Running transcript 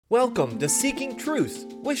Welcome to Seeking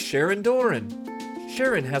Truth with Sharon Doran.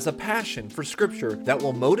 Sharon has a passion for Scripture that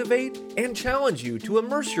will motivate and challenge you to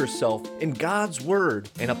immerse yourself in God's Word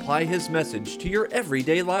and apply His message to your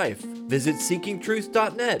everyday life. Visit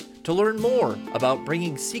seekingtruth.net to learn more about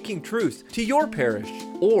bringing Seeking Truth to your parish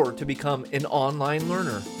or to become an online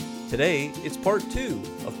learner. Today, it's part 2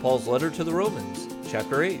 of Paul's letter to the Romans,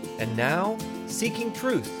 chapter 8. And now, Seeking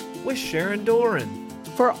Truth with Sharon Doran.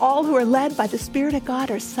 For all who are led by the Spirit of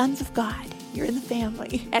God are sons of God. You're in the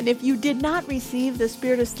family. And if you did not receive the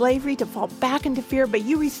spirit of slavery to fall back into fear, but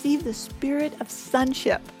you received the spirit of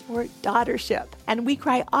sonship or daughtership. And we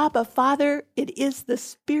cry, Abba, Father. It is the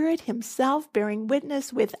Spirit Himself bearing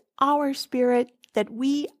witness with our spirit that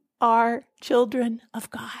we are children of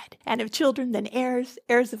God. And if children, then heirs,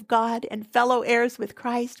 heirs of God, and fellow heirs with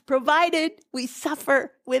Christ, provided we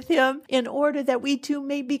suffer with Him in order that we too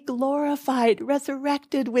may be glorified,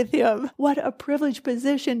 resurrected with Him. What a privileged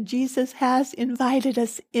position Jesus has invited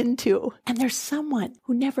us into. And there's someone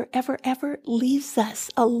who never, ever, ever leaves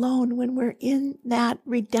us alone when we're in that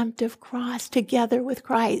redemptive cross together with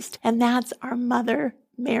Christ. And that's our mother,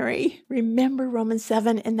 Mary. Remember Romans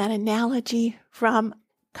 7 and that analogy from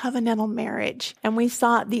covenantal marriage. And we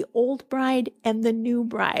saw the old bride and the new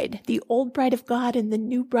bride, the old bride of God and the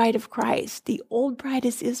new bride of Christ. The old bride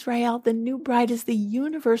is Israel. The new bride is the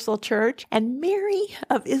universal church. And Mary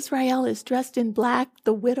of Israel is dressed in black,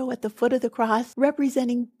 the widow at the foot of the cross,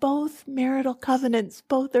 representing both marital covenants.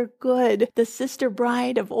 Both are good. The sister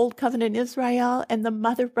bride of old covenant Israel and the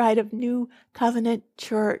mother bride of new covenant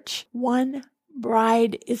church. One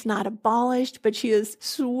bride is not abolished, but she is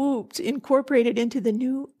swooped, incorporated into the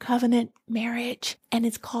new covenant marriage. And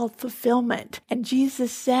it's called fulfillment. And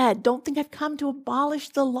Jesus said, don't think I've come to abolish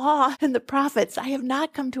the law and the prophets. I have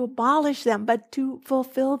not come to abolish them, but to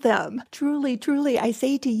fulfill them. Truly, truly, I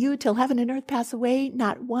say to you, till heaven and earth pass away,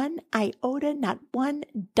 not one iota, not one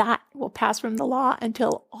dot will pass from the law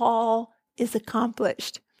until all is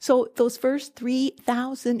accomplished. So those first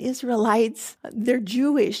 3,000 Israelites, they're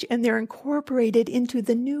Jewish and they're incorporated into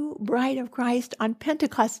the new bride of Christ on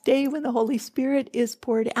Pentecost Day when the Holy Spirit is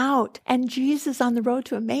poured out. And Jesus on the road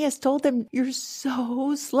to Emmaus told them, you're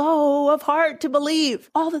so slow of heart to believe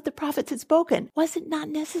all that the prophets had spoken. Was it not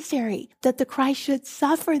necessary that the Christ should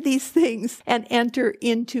suffer these things and enter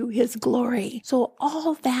into His glory? So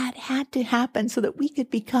all that had to happen so that we could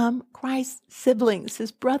become Christ's siblings,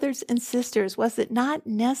 His brothers and sisters. Was it not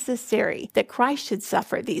necessary that Christ should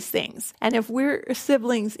suffer these things? And if we're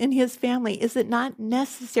siblings in His family, is it not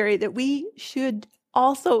necessary that we should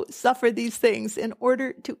also suffer these things in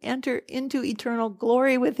order to enter into eternal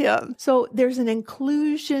glory with Him? So there's an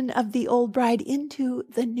inclusion of the old bride into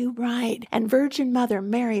the new bride. And Virgin Mother,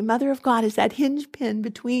 Mary, Mother of God, is that hinge pin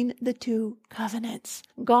between the two covenants.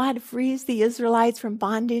 God frees the Israelites from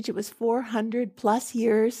bondage. It was 400 plus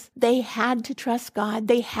years. They had to trust God.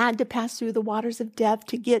 They had to pass through the waters of death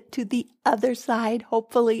to get to the other side,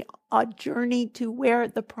 hopefully a journey to where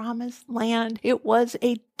the promised land. It was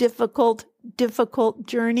a difficult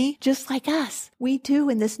journey, just like us. We too,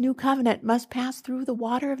 in this new covenant, must pass through the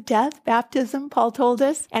water of death, baptism, Paul told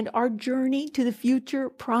us, and our journey to the future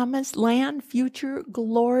promised land, future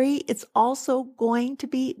glory. It's also going to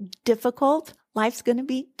be difficult. Life's going to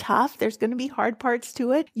be tough. There's going to be hard parts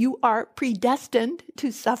to it. You are predestined to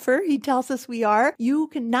suffer. He tells us we are. You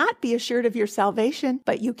cannot be assured of your salvation,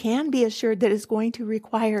 but you can be assured that it's going to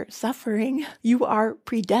require suffering. You are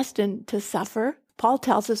predestined to suffer. Paul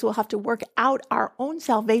tells us we'll have to work out our own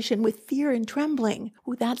salvation with fear and trembling.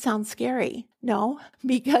 Ooh, that sounds scary. No,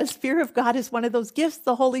 because fear of God is one of those gifts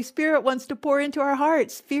the Holy Spirit wants to pour into our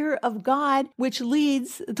hearts. Fear of God, which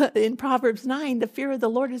leads in Proverbs 9, the fear of the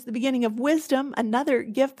Lord is the beginning of wisdom. Another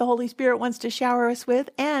gift the Holy Spirit wants to shower us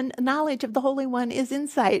with, and knowledge of the Holy One is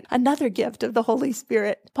insight. Another gift of the Holy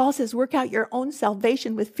Spirit. Paul says, work out your own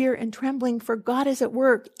salvation with fear and trembling, for God is at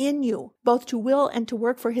work in you, both to will and to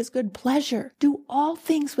work for His good pleasure. Do all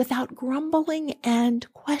things without grumbling and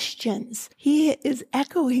questions. He is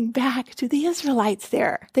echoing back to the Israelites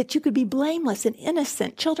there, that you could be blameless and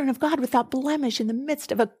innocent, children of God without blemish in the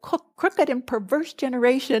midst of a crooked and perverse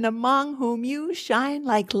generation, among whom you shine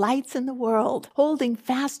like lights in the world, holding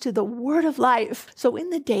fast to the word of life. So in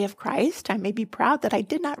the day of Christ, I may be proud that I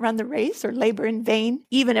did not run the race or labor in vain,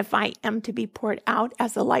 even if I am to be poured out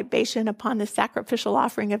as a libation upon the sacrificial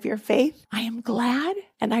offering of your faith. I am glad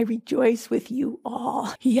and I rejoice with you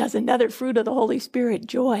all. He has another fruit of the Holy Spirit,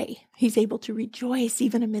 joy. He's able to rejoice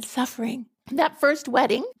even amid suffering. That first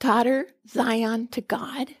wedding taught her Zion to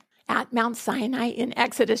God at Mount Sinai in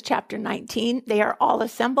Exodus chapter 19. They are all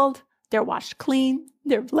assembled. They're washed clean.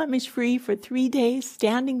 They're blemish-free for 3 days,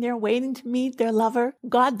 standing there waiting to meet their lover.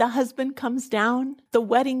 God, the husband, comes down. The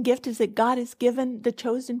wedding gift is that God has given the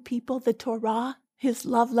chosen people the Torah, his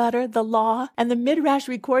love letter, the law. And the Midrash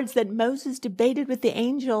records that Moses debated with the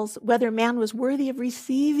angels whether man was worthy of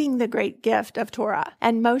receiving the great gift of Torah.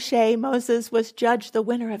 And Moses, was judged the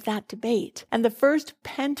winner of that debate. And the first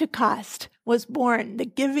Pentecost was born, the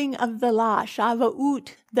giving of the law, Shavuot,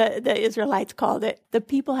 the Israelites called it. The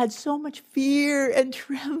people had so much fear and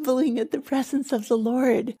trembling at the presence of the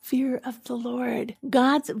Lord. Fear of the Lord.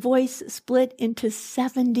 God's voice split into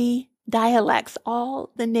 70 dialects.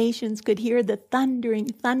 All the nations could hear the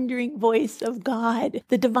thundering voice of God.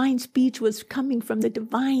 The divine speech was coming from the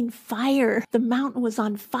divine fire. The mountain was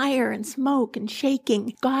on fire and smoke and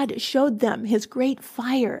shaking. God showed them his great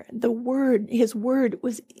fire. His word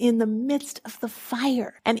was in the midst of the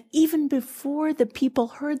fire. And even before the people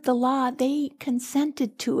heard the law, they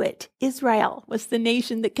consented to it. Israel was the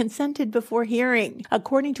nation that consented before hearing.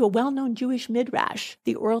 According to a well-known Jewish midrash,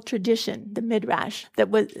 the oral tradition, the midrash, that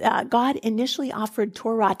was God initially offered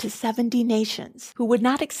Torah to 70 nations who would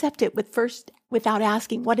not accept it without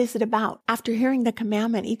asking, what is it about? After hearing the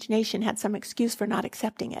commandment, each nation had some excuse for not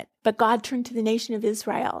accepting it. But God turned to the nation of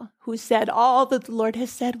Israel, who said, all that the Lord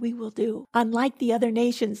has said we will do. Unlike the other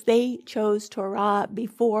nations, they chose Torah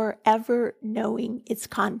before ever knowing its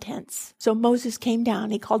contents. So Moses came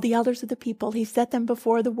down. He called the elders of the people. He set them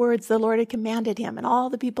before the words the Lord had commanded him. And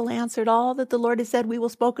all the people answered, all that the Lord has said we will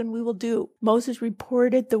speak and we will do. Moses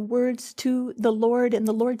reported the words to the Lord. And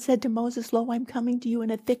the Lord said to Moses, lo, I'm coming to you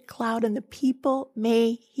in a thick cloud, and the people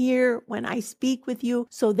may hear when I speak with you,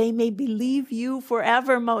 so they may believe you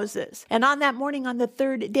forever, Moses. And on that morning, on the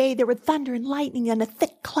third day, there were thunder and lightning and a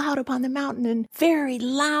thick cloud upon the mountain and very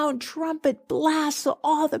loud trumpet blasts. So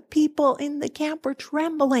all the people in the camp were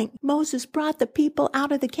trembling. Moses brought the people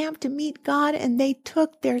out of the camp to meet God, and they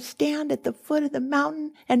took their stand at the foot of the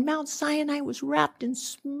mountain, and Mount Sinai was wrapped in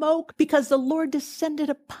smoke because the Lord descended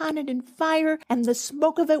upon it in fire, and the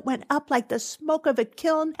smoke of it went up like the smoke of a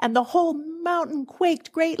kiln, and the whole mountain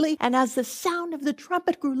quaked greatly. And as the sound of the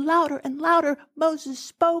trumpet grew louder and louder, Moses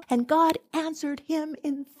spoke, and God answered him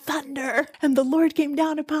in thunder. And the Lord came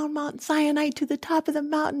down upon Mount Sinai to the top of the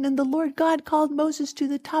mountain, and the Lord God called Moses to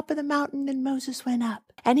the top of the mountain, and Moses went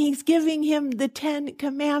up. And he's giving him the 10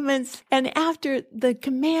 commandments. And after the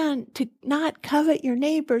command to not covet your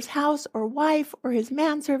neighbor's house or wife or his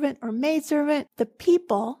manservant or maidservant, the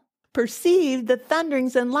people perceived the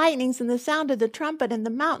thunderings and lightnings and the sound of the trumpet and the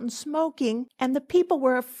mountain smoking, and the people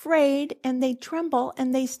were afraid, and they tremble,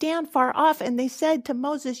 and they stand far off, and they said to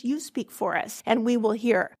Moses, you speak for us, and we will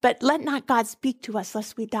hear. But let not God speak to us,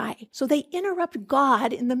 lest we die. So they interrupt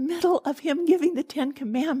God in the middle of him giving the 10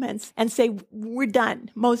 commandments and say, we're done.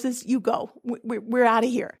 Moses, you go. We're out of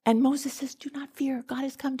here. And Moses says, do not fear. God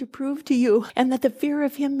has come to prove to you, and that the fear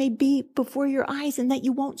of him may be before your eyes, and that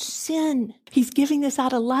you won't sin. He's giving this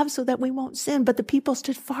out of love so that we won't sin. But the people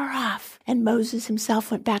stood far off, and Moses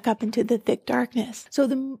himself went back up into the thick darkness. So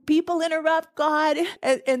the people interrupt God,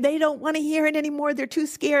 and they don't want to hear it anymore. They're too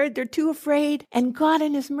scared. They're too afraid. And God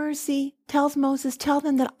in his mercy tells Moses, tell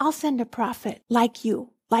them that I'll send a prophet like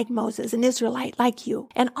you, like Moses, an Israelite like you,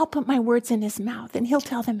 and I'll put my words in his mouth, and he'll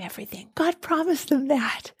tell them everything. God promised them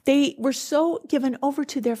that. They were so given over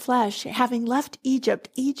to their flesh. Having left Egypt,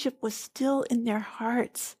 Egypt was still in their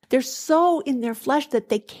hearts. They're so in their flesh that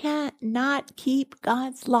they cannot keep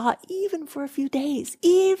God's law even for a few days,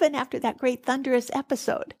 even after that great thunderous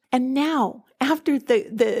episode. And now, after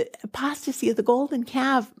the apostasy of the golden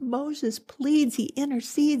calf, Moses pleads, he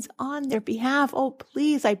intercedes on their behalf. Oh,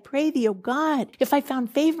 please, I pray thee, O God, if I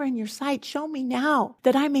found favor in your sight, show me now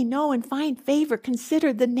that I may know and find favor.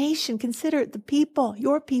 Consider the nation, consider the people,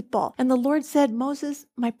 your people. And the Lord said, Moses,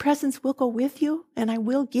 my presence will go with you, and I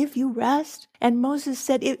will give you rest. And Moses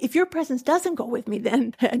said, if your presence doesn't go with me,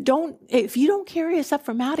 then if you don't carry us up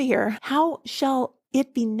from out of here, how shall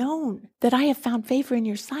it be known that I have found favor in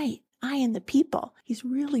your sight, I and the people? He's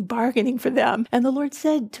really bargaining for them. And the Lord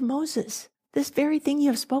said to Moses, this very thing you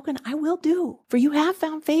have spoken, I will do, for you have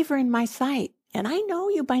found favor in my sight, and I know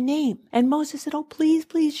you by name. And Moses said, oh, please,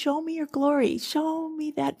 please show me your glory. Show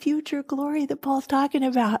me that future glory that Paul's talking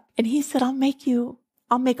about. And he said, I'll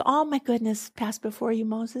make all my goodness pass before you,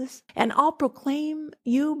 Moses, and I'll proclaim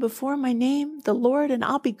you before my name, the Lord, and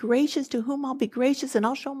I'll be gracious to whom I'll be gracious, and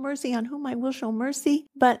I'll show mercy on whom I will show mercy.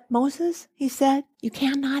 But Moses, he said, you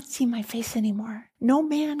cannot see my face anymore. No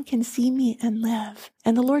man can see me and live.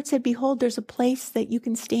 And the Lord said, behold, there's a place that you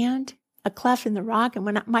can stand a cleft in the rock, and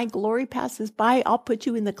when my glory passes by, I'll put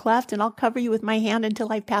you in the cleft and I'll cover you with my hand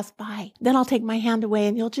until I pass by. Then I'll take my hand away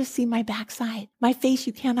and you'll just see my backside. My face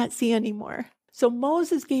you cannot see anymore. So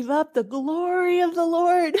Moses gave up the glory of the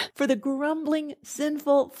Lord for the grumbling,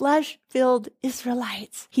 sinful, flesh-filled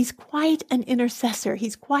Israelites. He's quite an intercessor.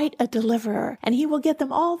 He's quite a deliverer. And he will get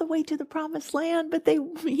them all the way to the promised land, but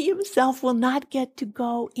he himself will not get to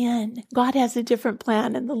go in. God has a different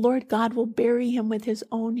plan, and the Lord God will bury him with his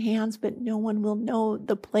own hands, but no one will know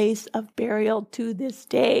the place of burial to this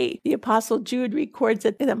day. The Apostle Jude records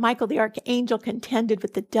that Michael the archangel contended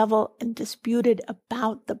with the devil and disputed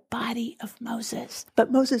about the body of Moses.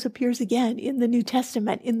 But Moses appears again in the New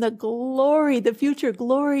Testament in the glory, the future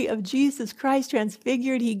glory of Jesus Christ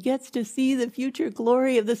transfigured. He gets to see the future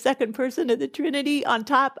glory of the second person of the Trinity on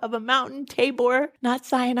top of a mountain, Tabor, not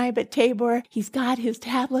Sinai, but Tabor. He's got his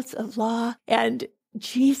tablets of law, and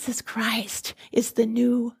Jesus Christ is the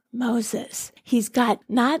new Moses. He's got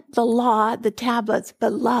not the law, the tablets,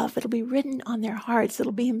 but love. It'll be written on their hearts.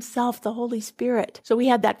 It'll be himself, the Holy Spirit. So we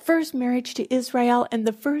had that first marriage to Israel and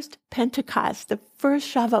the first Pentecost, the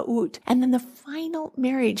first Shavuot, and then the final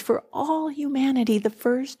marriage for all humanity, the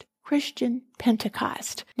first Christian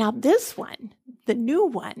Pentecost. Now this one, the new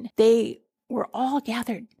one, they were all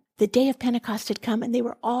gathered. The day of Pentecost had come and they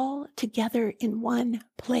were all together in one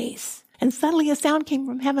place. And suddenly a sound came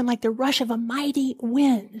from heaven like the rush of a mighty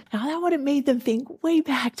wind. Now that would have made them think way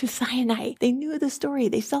back to Sinai. They knew the story.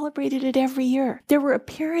 They celebrated it every year. There were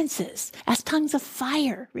appearances as tongues of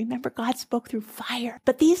fire. Remember, God spoke through fire.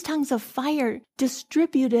 But these tongues of fire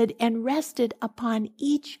distributed and rested upon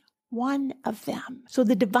each one of them. So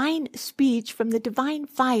the divine speech from the divine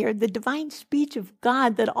fire, the divine speech of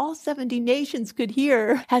God that all 70 nations could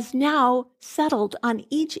hear, has now settled on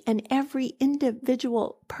each and every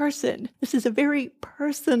individual person. This is a very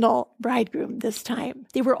personal bridegroom this time.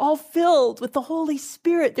 They were all filled with the Holy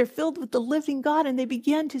Spirit. They're filled with the living God, and they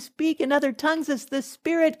began to speak in other tongues as the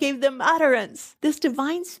Spirit gave them utterance. This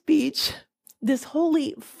divine speech, this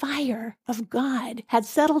holy fire of God, had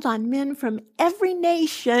settled on men from every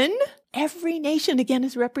nation. Every nation again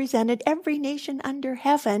is represented, every nation under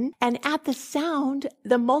heaven. And at the sound,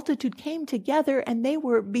 the multitude came together and they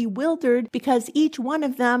were bewildered because each one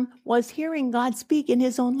of them was hearing God speak in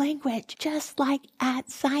his own language, just like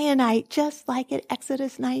at Sinai, just like at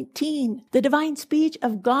Exodus 19. The divine speech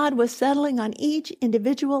of God was settling on each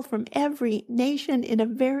individual from every nation in a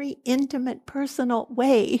very intimate, personal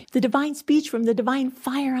way. The divine speech from the divine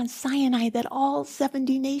fire on Sinai that all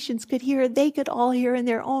 70 nations could hear, they could all hear in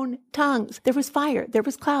their own tongues. There was fire, there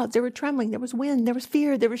was clouds, there was trembling, there was wind, there was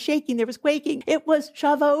fear, there was shaking, there was quaking. It was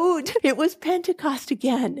Shavuot. It was Pentecost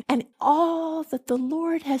again. And all that the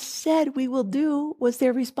Lord has said we will do was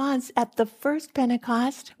their response at the first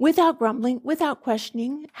Pentecost, without grumbling, without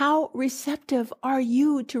questioning. How receptive are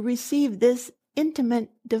you to receive this intimate,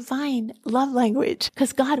 divine love language?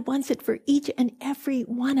 Because God wants it for each and every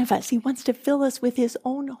one of us. He wants to fill us with his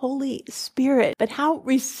own Holy Spirit. But how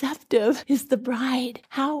receptive is the bride?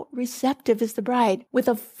 How receptive is the bride with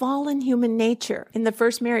a fallen human nature? In the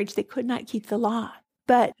first marriage, they could not keep the law.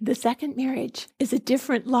 But the second marriage is a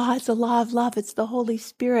different law. It's a law of love. It's the Holy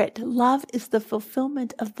Spirit. Love is the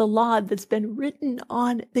fulfillment of the law that's been written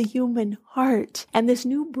on the human heart. And this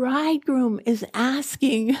new bridegroom is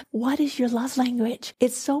asking, what is your love language?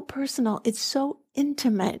 It's so personal. It's so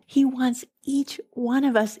intimate. He wants each one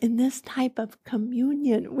of us in this type of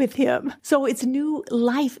communion with him. So it's new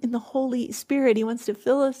life in the Holy Spirit. He wants to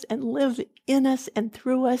fill us and live in us and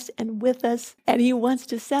through us and with us. And he wants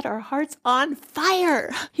to set our hearts on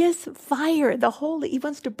fire. His fire, the holy, he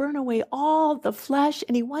wants to burn away all the flesh,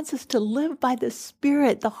 and he wants us to live by the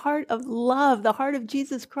Spirit, the heart of love, the heart of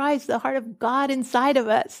Jesus Christ, the heart of God inside of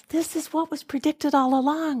us. This is what was predicted all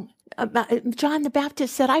along. John the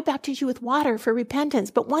Baptist said, I baptize you with water for repentance,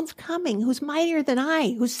 but one's coming who's mightier than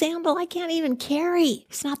I, whose sandal I can't even carry.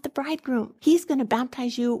 He's not the bridegroom. He's going to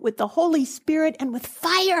baptize you with the Holy Spirit and with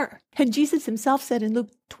fire. And Jesus himself said in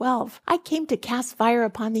Luke 12, I came to cast fire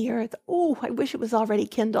upon the earth. Oh, I wish it was already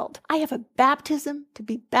kindled. I have a baptism to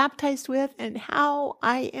be baptized with, and how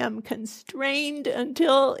I am constrained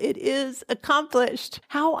until it is accomplished.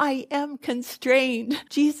 How I am constrained.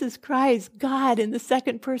 Jesus Christ, God in the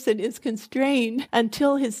second person, is constrained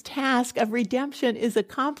until his task of redemption is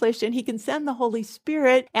accomplished, and he can send the Holy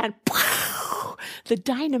Spirit and the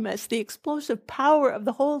dynamis, the explosive power of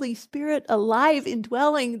the Holy Spirit alive,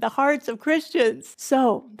 indwelling the hearts of Christians.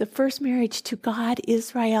 So the first marriage to God,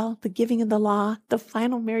 Israel, the giving of the law, the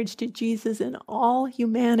final marriage to Jesus and all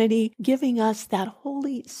humanity, giving us that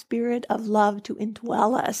Holy Spirit of love to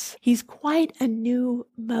indwell us. He's quite a new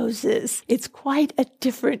Moses. It's quite a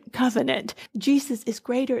different covenant. Jesus is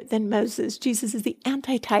greater than Moses. Jesus is the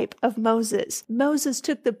antitype of Moses. Moses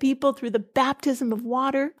took the people through the baptism of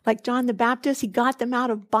water. Like John the Baptist, he got them out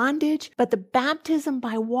of bondage. But the baptism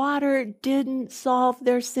by water didn't solve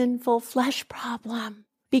their sinful flesh problem.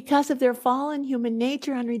 Because of their fallen human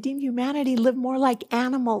nature, unredeemed humanity lived more like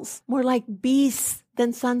animals, more like beasts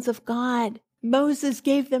than sons of God. Moses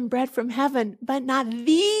gave them bread from heaven, but not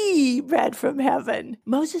the bread from heaven.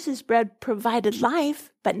 Moses' bread provided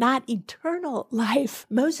life, but not eternal life.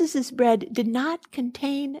 Moses' bread did not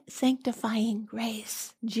contain sanctifying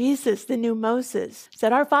grace. Jesus, the new Moses,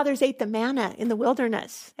 said, "Our fathers ate the manna in the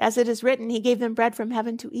wilderness. As it is written, he gave them bread from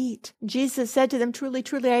heaven to eat." Jesus said to them, "Truly,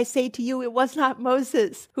 truly, I say to you, it was not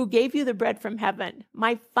Moses who gave you the bread from heaven.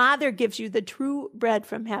 My Father gives you the true bread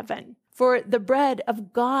from heaven. For the bread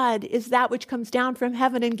of God is that which comes down from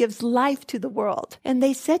heaven and gives life to the world." And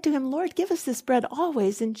they said to him, "Lord, give us this bread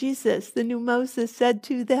always." And Jesus, the new Moses, said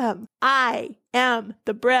to them, "I am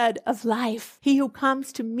the bread of life. He who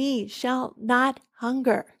comes to me shall not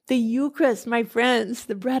hunger." The Eucharist, my friends,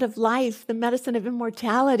 the bread of life, the medicine of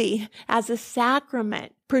immortality, as a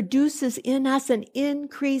sacrament, produces in us an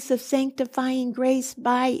increase of sanctifying grace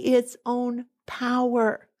by its own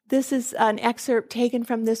power. This is an excerpt taken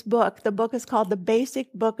from this book. The book is called The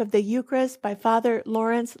Basic Book of the Eucharist by Father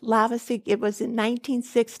Lawrence Lavasick. It was in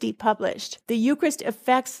 1960 published. The Eucharist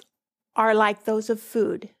effects are like those of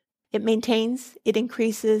food. It maintains, it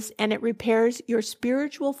increases, and it repairs your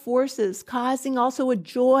spiritual forces, causing also a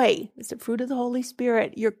joy. It's the fruit of the Holy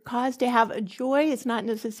Spirit. You're caused to have a joy. It's not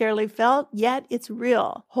necessarily felt, yet it's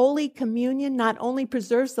real. Holy Communion not only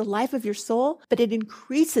preserves the life of your soul, but it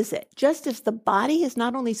increases it. Just as the body is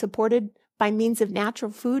not only supported by means of natural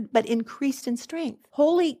food, but increased in strength.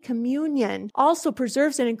 Holy Communion also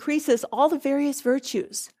preserves and increases all the various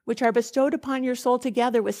virtues which are bestowed upon your soul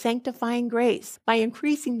together with sanctifying grace. By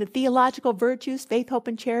increasing the theological virtues, faith, hope,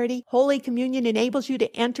 and charity, Holy Communion enables you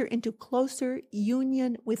to enter into closer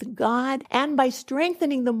union with God. And by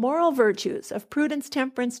strengthening the moral virtues of prudence,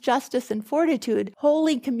 temperance, justice, and fortitude,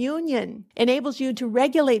 Holy Communion enables you to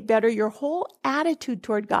regulate better your whole attitude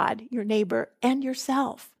toward God, your neighbor, and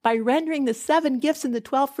yourself. By rendering the 7 gifts and the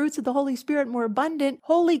 12 fruits of the Holy Spirit more abundant,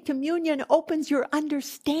 Holy Communion opens your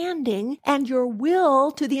understanding and your will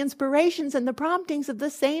to the inspirations and the promptings of the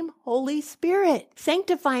same Holy Spirit.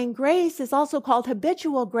 Sanctifying grace is also called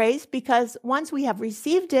habitual grace because once we have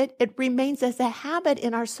received it, it remains as a habit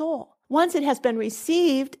in our soul. Once it has been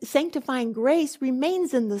received, sanctifying grace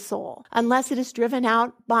remains in the soul unless it is driven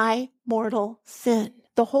out by mortal sin.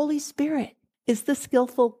 The Holy Spirit is the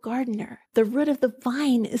skillful gardener. The root of the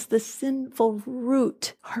vine is the sinful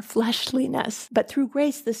root, our fleshliness. But through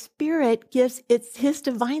grace, the Spirit gives his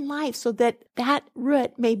divine life so that that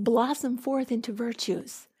root may blossom forth into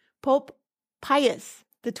virtues. Pope Pius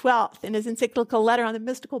XII, in his encyclical letter on the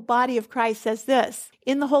mystical body of Christ, says this: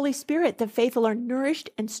 "In the Holy Spirit, the faithful are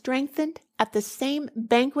nourished and strengthened at the same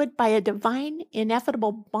banquet by a divine,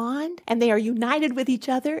 ineffable bond, and they are united with each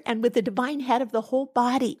other and with the divine head of the whole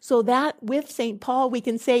body, so that with St. Paul we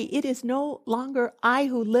can say, 'It is no longer I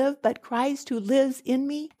who live, but Christ who lives in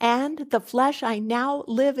me. And the flesh I now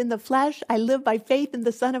live in the flesh, I live by faith in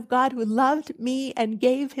the Son of God who loved me and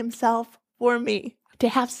gave himself for me.'" To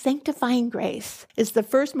have sanctifying grace is the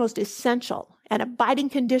first most essential and abiding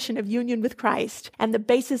condition of union with Christ and the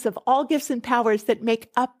basis of all gifts and powers that make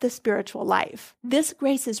up the spiritual life. This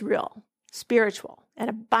grace is real, spiritual, an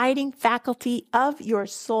abiding faculty of your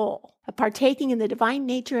soul, a partaking in the divine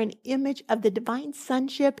nature and image of the divine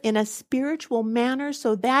sonship in a spiritual manner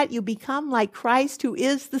so that you become like Christ, who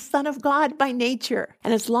is the Son of God by nature.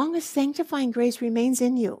 And as long as sanctifying grace remains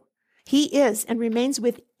in you, he is and remains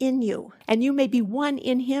within you, and you may be one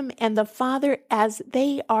in him and the Father as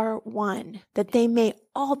they are one, that they may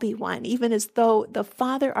all be one, even as though the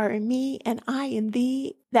Father are in me and I in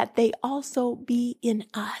thee, that they also be in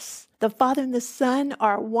us. The Father and the Son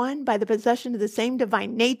are one by the possession of the same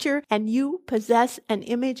divine nature, and you possess an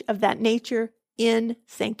image of that nature in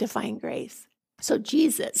sanctifying grace. So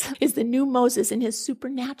Jesus is the new Moses in his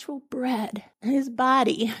supernatural bread. His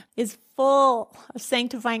body is full of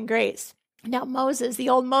sanctifying grace. Now Moses, the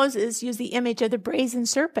old Moses, used the image of the brazen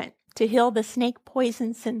serpent to heal the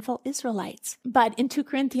snake-poisoned sinful Israelites. But in 2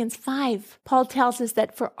 Corinthians 5, Paul tells us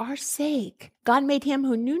that for our sake, God made him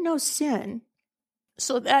who knew no sin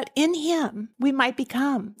so that in him we might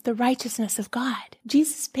become the righteousness of God.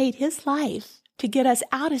 Jesus paid his life to get us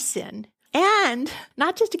out of sin. And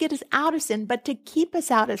not just to get us out of sin, but to keep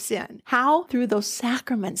us out of sin. How? Through those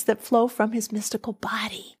sacraments that flow from his mystical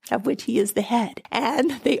body, of which he is the head.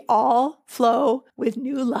 And they all flow with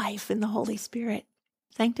new life in the Holy Spirit.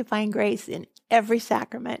 Sanctifying grace in every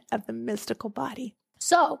sacrament of the mystical body.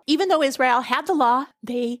 So, even though Israel had the law,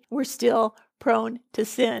 they were still prone to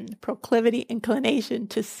sin, proclivity, inclination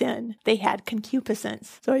to sin. They had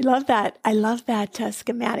concupiscence. So I love that. I love that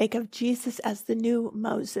schematic of Jesus as the new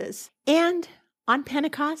Moses. And on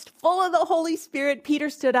Pentecost, full of the Holy Spirit, Peter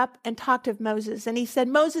stood up and talked of Moses. And he said,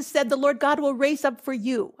 Moses said, the Lord God will raise up for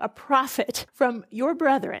you a prophet from your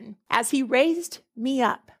brethren, as he raised me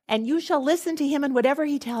up. And you shall listen to him in whatever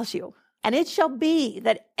he tells you. And it shall be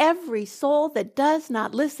that every soul that does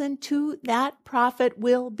not listen to that prophet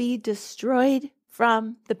will be destroyed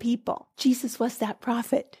from the people. Jesus was that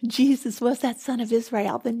prophet. Jesus was that son of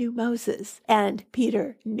Israel, the new Moses. And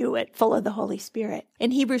Peter knew it, full of the Holy Spirit.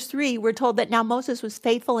 In Hebrews 3, we're told that now Moses was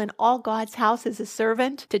faithful in all God's house as a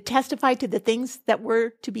servant to testify to the things that were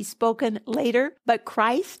to be spoken later. But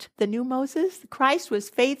Christ, the new Moses, Christ was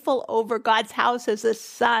faithful over God's house as a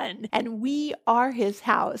son. And we are his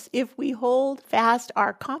house if we hold fast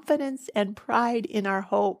our confidence and pride in our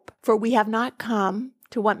hope. For we have not come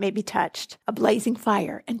to what may be touched, a blazing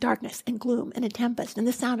fire and darkness and gloom and a tempest and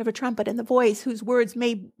the sound of a trumpet and the voice whose words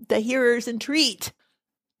made the hearers entreat.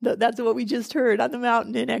 That's what we just heard on the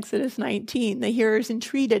mountain in Exodus 19. The hearers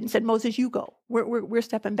entreated and said, Moses, you go. We're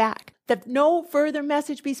stepping back. That no further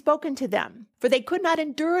message be spoken to them, for they could not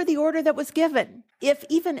endure the order that was given. If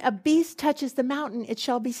even a beast touches the mountain, it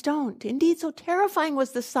shall be stoned. Indeed, so terrifying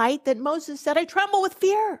was the sight that Moses said, I tremble with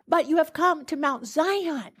fear. But you have come to Mount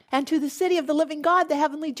Zion and to the city of the living God, the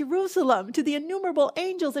heavenly Jerusalem, to the innumerable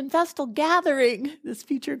angels in festal gathering, this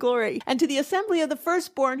future glory, and to the assembly of the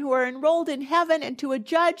firstborn who are enrolled in heaven, and to a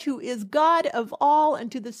judge who is God of all,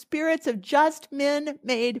 and to the spirits of just men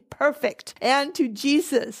made perfect, and to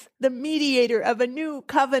Jesus, the mediator of a new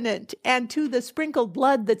covenant, and to the sprinkled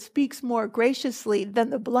blood that speaks more graciously than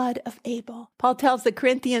the blood of Abel. Paul tells the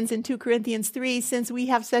Corinthians in 2 Corinthians 3, since we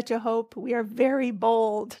have such a hope, we are very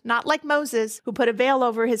bold, not like Moses, who put a veil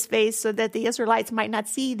over his face so that the Israelites might not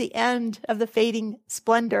see the end of the fading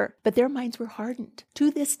splendor, but their minds were hardened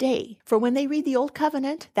to this day. For when they read the old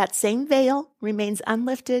covenant, that same veil remains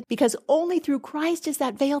unlifted, because only through Christ is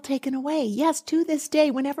that veil taken away. Yes, to this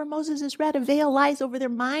day, whenever Moses is read, a veil lies over their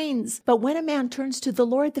minds. But when a man turns to the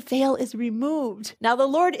Lord, the veil is removed. Now the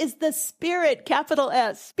Lord is the Spirit, capital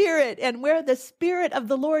S, Spirit. And where the Spirit of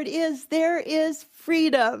the Lord is, there is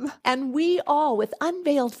freedom. And we all, with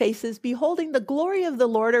unveiled faces, beholding the glory of the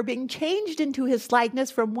Lord, are being changed into his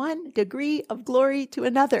likeness from one degree of glory to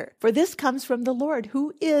another. For this comes from the Lord,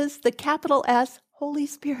 who is the capital S, Holy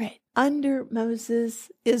Spirit. Under Moses,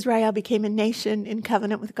 Israel became a nation in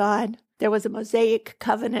covenant with God. There was a Mosaic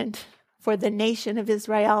covenant for the nation of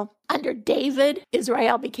Israel. Under David,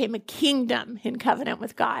 Israel became a kingdom in covenant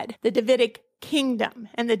with God. The Davidic kingdom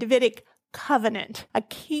and the Davidic covenant, a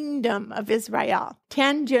kingdom of Israel.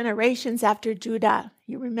 10 generations after Judah.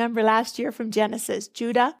 You remember last year from Genesis,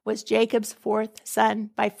 Judah was Jacob's fourth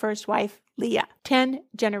son by first wife Leah. 10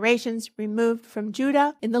 generations removed from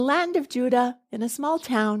Judah, in the land of Judah, in a small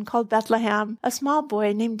town called Bethlehem, a small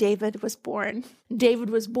boy named David was born. David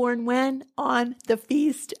was born when? On the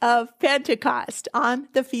feast of Pentecost, on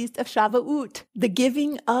the feast of Shavuot, the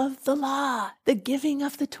giving of the law, the giving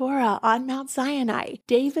of the Torah on Mount Sinai.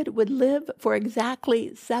 David would live for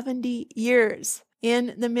exactly 70 years.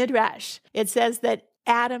 In the Midrash, it says that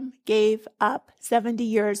Adam gave up 70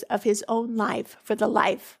 years of his own life for the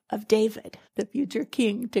life of David, the future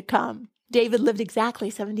king to come. David lived exactly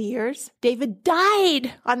 70 years. David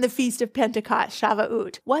died on the Feast of Pentecost,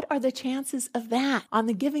 Shavuot. What are the chances of that? On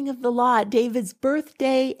the giving of the law, David's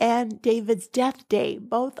birthday and David's death day,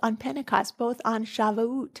 both on Pentecost, both on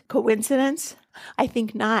Shavuot. Coincidence? I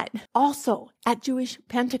think not. Also, at Jewish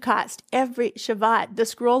Pentecost, every Shabbat, the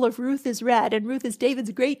scroll of Ruth is read, and Ruth is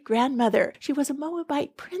David's great-grandmother. She was a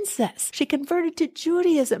Moabite princess. She converted to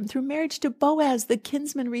Judaism through marriage to Boaz, the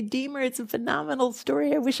kinsman redeemer. It's a phenomenal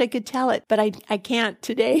story. I wish I could tell it, but I can't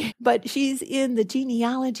today. But she's in the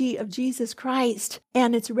genealogy of Jesus Christ,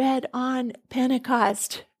 and it's read on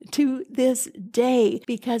Pentecost to this day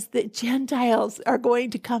because the Gentiles are going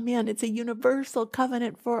to come in. It's a universal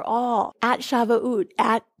covenant for all. At Shavuot,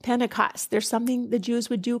 at Pentecost, there's something the Jews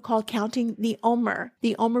would do called counting the Omer.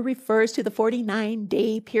 The Omer refers to the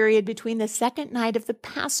 49-day period between the second night of the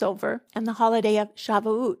Passover and the holiday of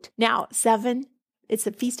Shavuot. Now, 7 It's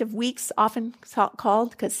a Feast of Weeks, often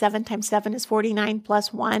called, because 7 times 7 is 49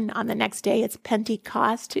 plus 1. On the next day, it's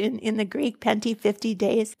Pentecost in the Greek, Penti, 50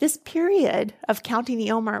 days. This period of counting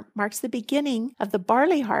the Omer marks the beginning of the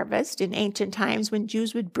barley harvest in ancient times, when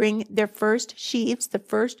Jews would bring their first sheaves, the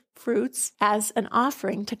first fruits, as an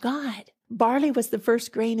offering to God. Barley was the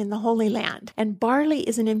first grain in the Holy Land, and barley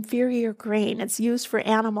is an inferior grain. It's used for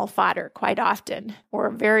animal fodder quite often, or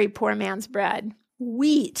a very poor man's bread.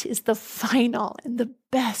 Wheat is the final and the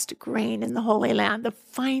best grain in the Holy Land, the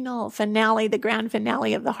final finale, the grand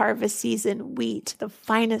finale of the harvest season, wheat, the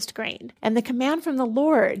finest grain. And the command from the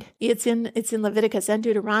Lord, it's in Leviticus and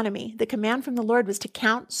Deuteronomy. The command from the Lord was to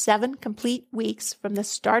count 7 complete weeks from the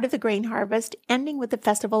start of the grain harvest, ending with the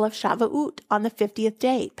festival of Shavuot on the 50th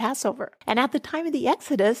day, Passover. And at the time of the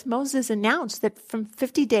Exodus, Moses announced that from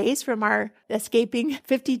 50 days, from our escaping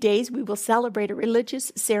 50 days, we will celebrate a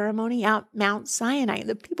religious ceremony at Mount Sinai.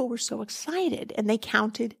 The people were so excited, and they counted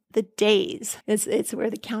the days. It's where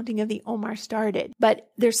the counting of the Omer started. But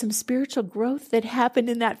there's some spiritual growth that happened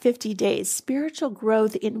in that 50 days. Spiritual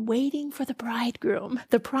growth in waiting for the bridegroom,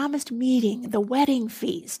 the promised meeting, the wedding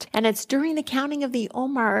feast. And it's during the counting of the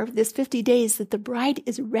Omer, this 50 days, that the bride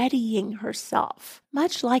is readying herself.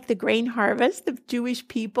 Much like the grain harvest, the Jewish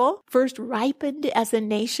people first ripened as a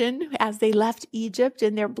nation as they left Egypt,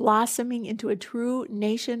 and they're blossoming into a true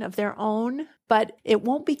nation of their own. But it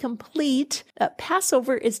won't be complete.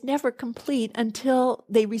 Passover is never complete until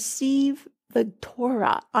they receive the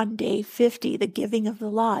Torah on day 50, the giving of the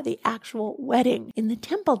law, the actual wedding. In the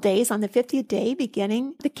temple days, on the 50th day,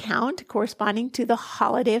 beginning the count corresponding to the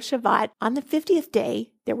holiday of Shabbat, on the 50th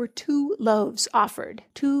day, there were 2 loaves offered,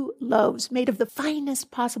 2 loaves made of the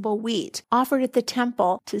finest possible wheat, offered at the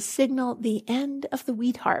temple to signal the end of the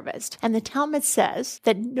wheat harvest. And the Talmud says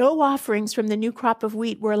that no offerings from the new crop of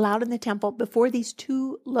wheat were allowed in the temple before these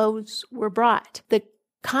 2 loaves were brought. The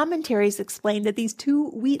commentaries explain that these 2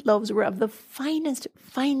 wheat loaves were of the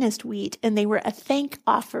finest wheat, and they were a thank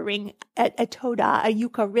offering, a todah, a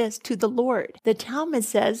Eucharist to the Lord. The Talmud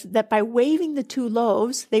says that by waving the 2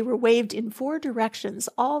 loaves, they were waved in 4 directions,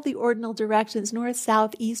 all the ordinal directions, north,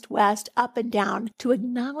 south, east, west, up and down, to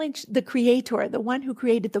acknowledge the Creator, the one who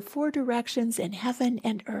created the 4 directions in heaven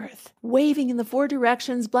and earth. Waving in the 4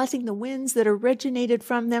 directions, blessing the winds that originated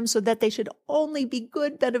from them, so that they should only be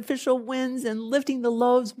good, beneficial winds, and lifting the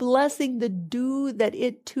loaves, blessing the dew, that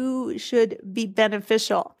it too should be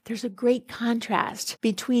beneficial. There's a great contrast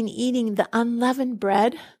between eating the unleavened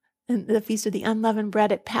bread, and the Feast of the Unleavened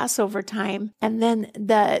Bread at Passover time, and then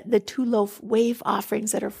the 2-loaf wave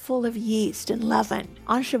offerings that are full of yeast and leaven.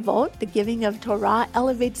 On Shavuot, the giving of Torah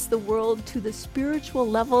elevates the world to the spiritual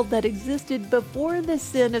level that existed before the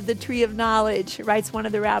sin of the tree of knowledge, writes one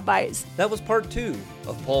of the rabbis. That was part 2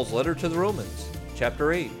 of Paul's letter to the Romans,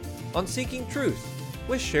 chapter 8, on Seeking Truth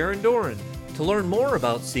with Sharon Doran. To learn more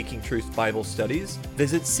about Seeking Truth Bible studies,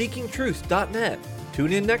 visit seekingtruth.net.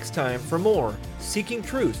 Tune in next time for more Seeking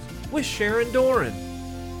Truth with Sharon Doran.